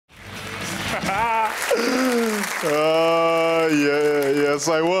Yes,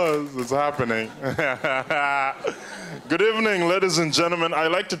 I was. It's happening. Good evening, ladies and gentlemen. I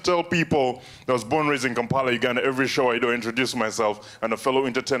like to tell people that I was born and raised in Kampala, Uganda. Every show I do, I introduce myself, and a fellow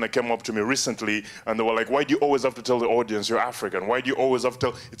entertainer came up to me recently, and they were like, why do you always have to tell the audience you're African? Why do you always have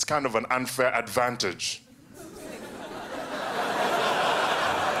to tell? It's kind of an unfair advantage.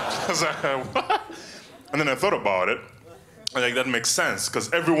 I was like, what? And then I thought about it. I'm like, that makes sense,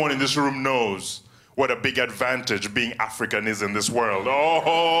 because everyone in this room knows what a big advantage being African is in this world.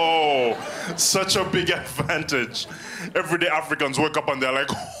 Oh, such a big advantage. Everyday Africans wake up and they're like,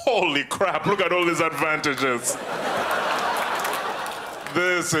 holy crap, look at all these advantages.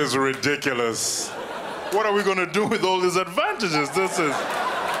 This is ridiculous. What are we gonna do with all these advantages?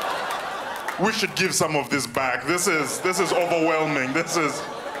 We should give some of this back. This is overwhelming.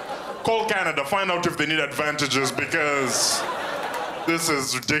 Call Canada, find out if they need advantages, because this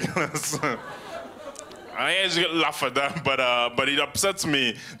is ridiculous. I usually laugh at that, but it upsets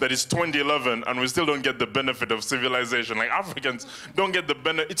me that it's 2011 and we still don't get the benefit of civilization. Like, Africans don't get the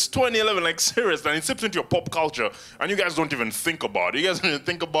benefit. It's 2011, like, seriously, and it seeps into your pop culture, and you guys don't even think about it. You guys don't even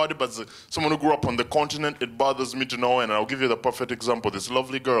think about it, but as someone who grew up on the continent, it bothers me to no end. And I'll give you the perfect example. This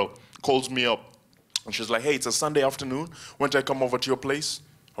lovely girl calls me up, and she's like, hey, it's a Sunday afternoon. Why don't I come over to your place?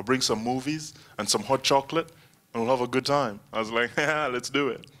 I'll bring some movies and some hot chocolate, and we'll have a good time. I was like, yeah, let's do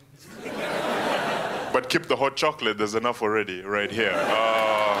it. But keep the hot chocolate, there's enough already, right here.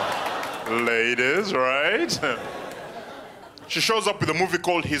 Ladies, right? She shows up with a movie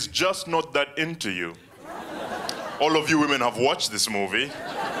called He's Just Not That Into You. All of you women have watched this movie.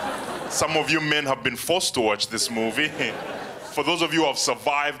 Some of you men have been forced to watch this movie. For those of you who have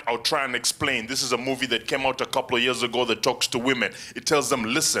survived, I'll try and explain. This is a movie that came out a couple of years ago that talks to women. It tells them,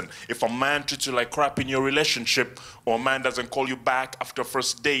 listen, if a man treats you like crap in your relationship, or a man doesn't call you back after a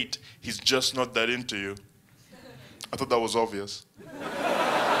first date, he's just not that into you. I thought that was obvious.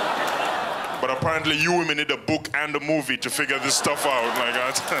 But apparently you women need a book and a movie to figure this stuff out. Like,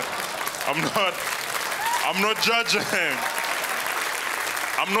 I'm not judging.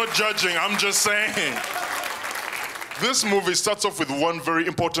 I'm not judging, I'm just saying. This movie starts off with one very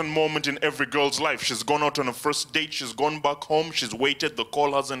important moment in every girl's life. She's gone out on a first date, she's gone back home, she's waited, the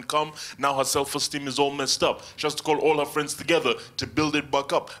call hasn't come, now her self-esteem is all messed up. She has to call all her friends together to build it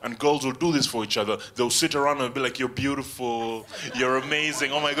back up. And girls will do this for each other. They'll sit around and be like, you're beautiful, you're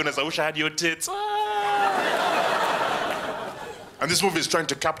amazing, oh my goodness, I wish I had your tits. And this movie is trying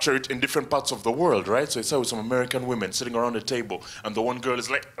to capture it in different parts of the world, right? So it's with some American women sitting around a table, and the one girl is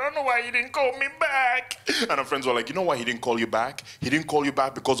like, I don't know why he didn't call me back. And her friends were like, you know why he didn't call you back? He didn't call you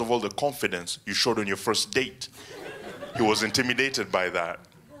back because of all the confidence you showed on your first date. He was intimidated by that.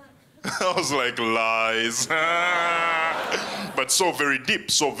 I was like, lies. But so very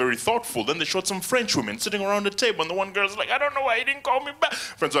deep, so very thoughtful. Then they showed some French women sitting around the table, and the one girl's like, I don't know why he didn't call me back.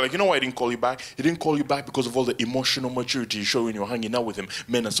 Friends are like, you know why he didn't call you back? He didn't call you back because of all the emotional maturity you show when you're hanging out with him.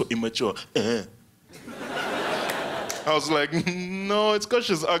 Men are so immature. I was like, no, it's because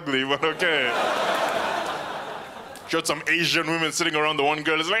she's ugly, but okay. Showed some Asian women sitting around, the one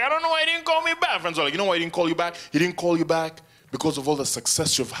girl is like, I don't know why he didn't call me back. Friends are like, you know why he didn't call you back? He didn't call you back because of all the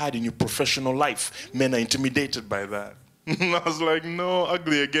success you've had in your professional life. Men are intimidated by that. I was like, no,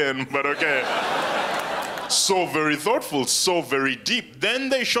 ugly again, but okay. So very thoughtful, so very deep. Then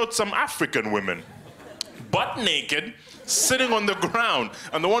they showed some African women, butt naked, sitting on the ground.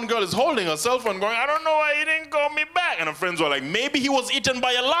 And the one girl is holding her cell phone going, I don't know why he didn't call me back. And her friends were like, maybe he was eaten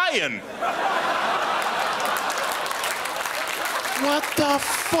by a lion. What the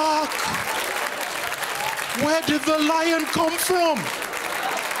fuck? Where did the lion come from?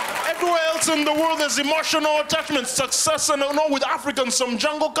 Everywhere else in the world there's emotional attachment, success, and I know with Africans, some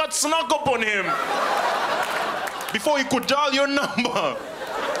jungle cat snuck up on him before he could dial your number.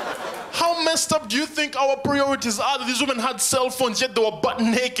 How messed up do you think our priorities are that these women had cell phones yet they were butt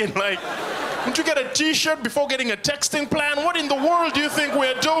naked? Like, didn't you get a t-shirt before getting a texting plan? What in the world do you think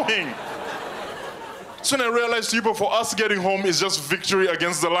we're doing? So when I realized, people, for us getting home is just victory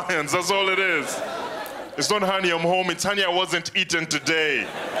against the lions. That's all it is. It's not honey, I'm home. It's honey, I wasn't eaten today.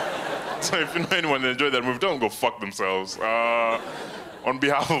 So if you know anyone that enjoyed that movie, don't go fuck themselves on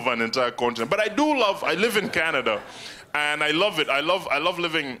behalf of an entire continent. But I live in Canada, and I love it. I love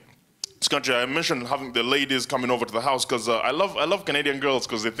living in this country. I mentioned having the ladies coming over to the house because I love Canadian girls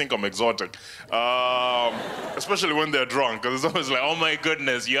because they think I'm exotic. Especially when they're drunk, because it's always like, oh my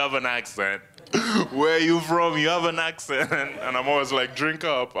goodness, you have an accent. Where are you from? You have an accent. And I'm always like, drink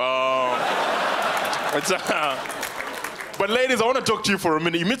up. But But ladies, I want to talk to you for a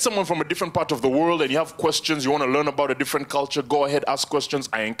minute. You meet someone from a different part of the world and you have questions, you want to learn about a different culture, go ahead, ask questions.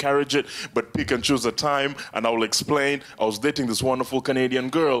 I encourage it, but pick and choose a time and I will explain. I was dating this wonderful Canadian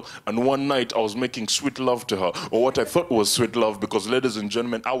girl and one night I was making sweet love to her, or what I thought was sweet love, because ladies and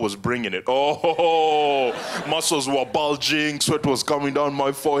gentlemen, I was bringing it. Oh, muscles were bulging, sweat was coming down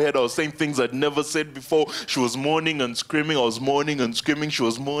my forehead. I was saying things I'd never said before. She was moaning and screaming. I was moaning and screaming. She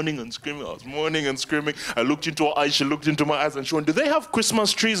was moaning and screaming. I was moaning and screaming. I looked into her eyes. She looked into my eyes and she went, "Do they have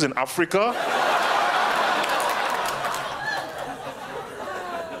Christmas trees in Africa?"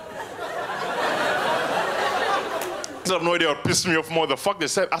 I have no idea what pissed me off more, the fact they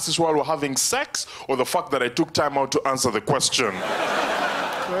said ask us while we're having sex, or the fact that I took time out to answer the question.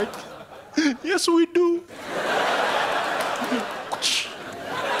 Right? Yes, we do.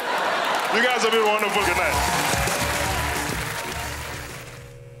 You guys have been wonderful. Good night.